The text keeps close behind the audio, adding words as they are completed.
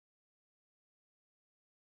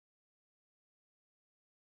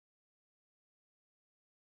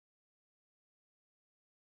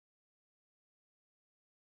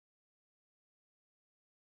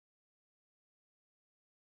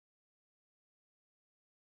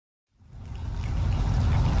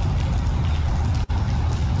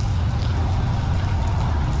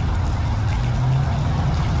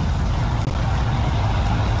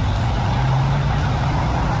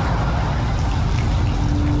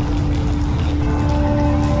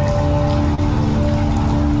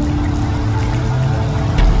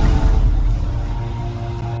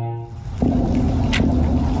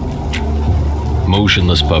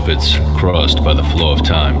Motionless puppets crossed by the flow of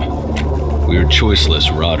time. We're choiceless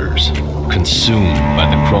rotters, consumed by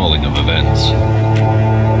the crawling of events.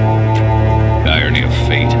 Irony of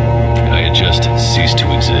fate, I had just ceased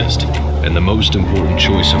to exist, and the most important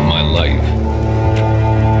choice of my life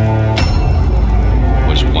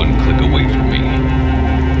was one click away from me.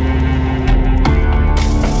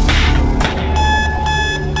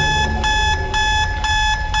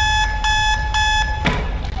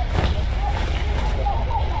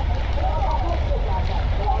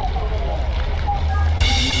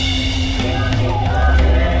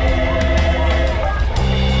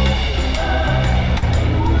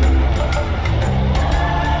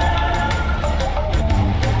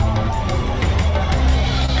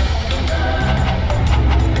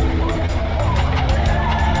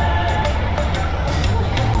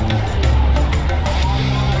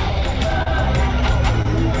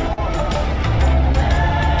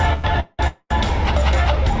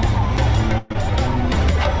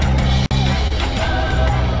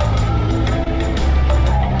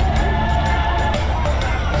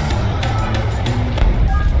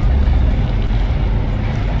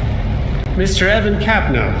 Mr. Evan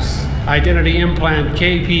Capnos, identity implant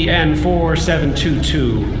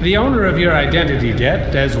KPN4722. The owner of your identity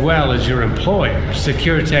debt, as well as your employer,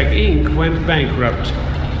 SecureTech Inc., went bankrupt.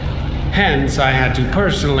 Hence, I had to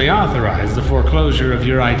personally authorize the foreclosure of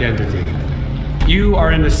your identity. You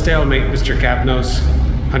are in a stalemate, Mr. Capnos.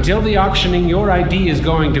 Until the auctioning, your ID is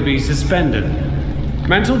going to be suspended.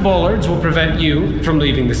 Mental bollards will prevent you from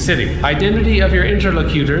leaving the city. Identity of your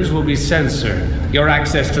interlocutors will be censored. Your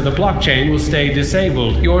access to the blockchain will stay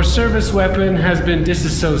disabled. Your service weapon has been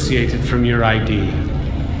disassociated from your ID.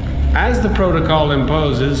 As the protocol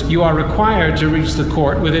imposes, you are required to reach the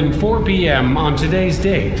court within 4 p.m. on today's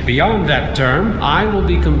date. Beyond that term, I will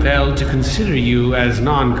be compelled to consider you as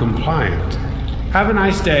non-compliant. Have a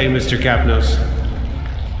nice day, Mr. Capnos.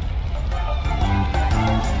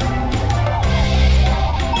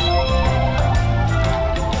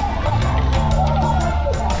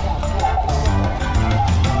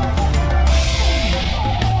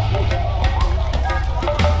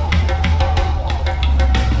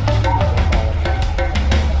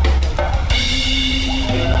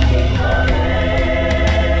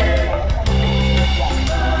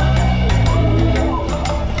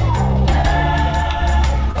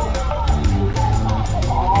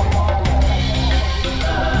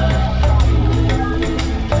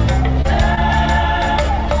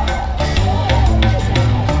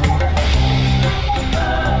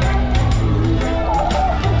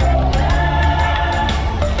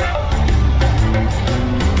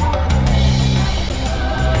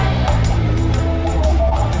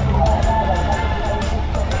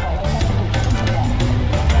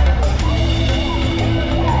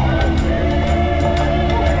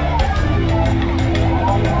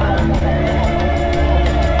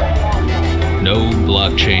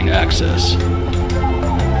 Blockchain access.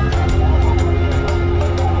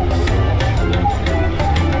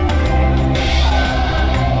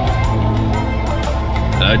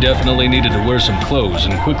 I definitely needed to wear some clothes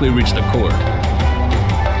and quickly reach the court.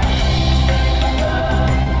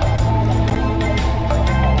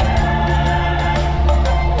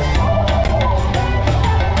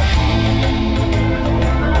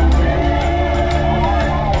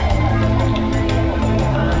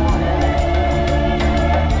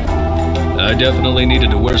 I definitely needed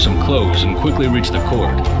to wear some clothes and quickly reach the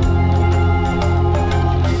court.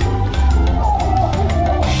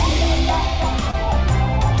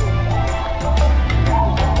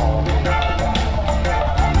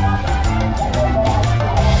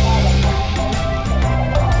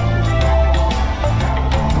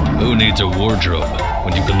 Who needs a wardrobe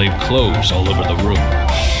when you can leave clothes all over the room?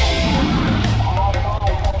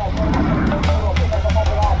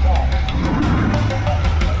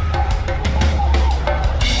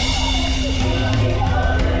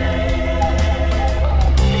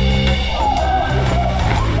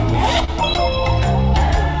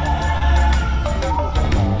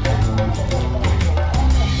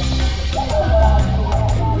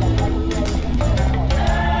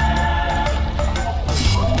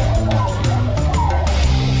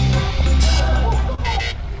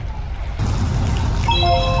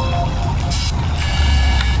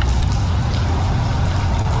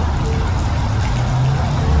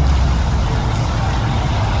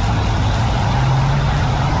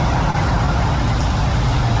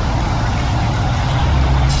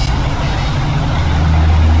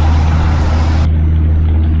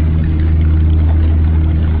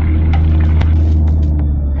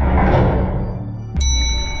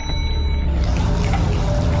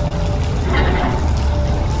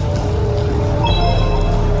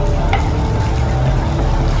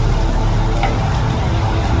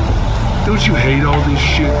 Don't you hate all this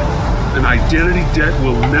shit? An identity debt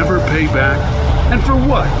we'll never pay back? And for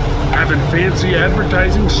what? Having fancy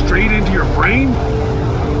advertising straight into your brain?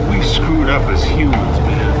 We screwed up as humans,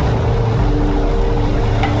 man.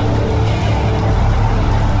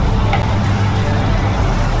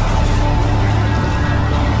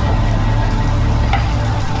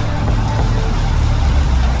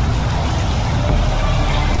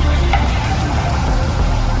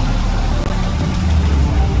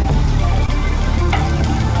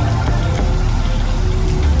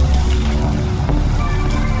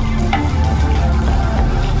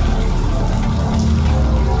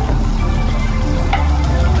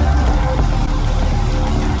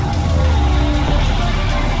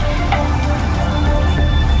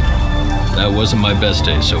 That wasn't my best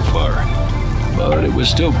day so far, but it was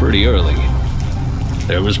still pretty early.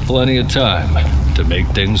 There was plenty of time to make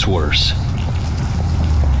things worse.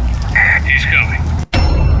 He's coming.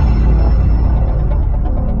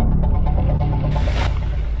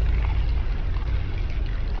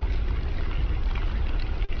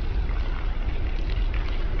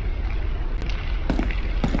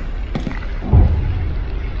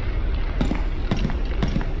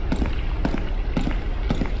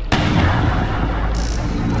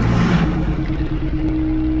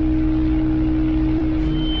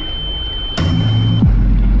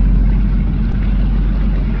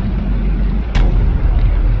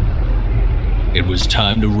 It was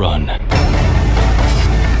time to run.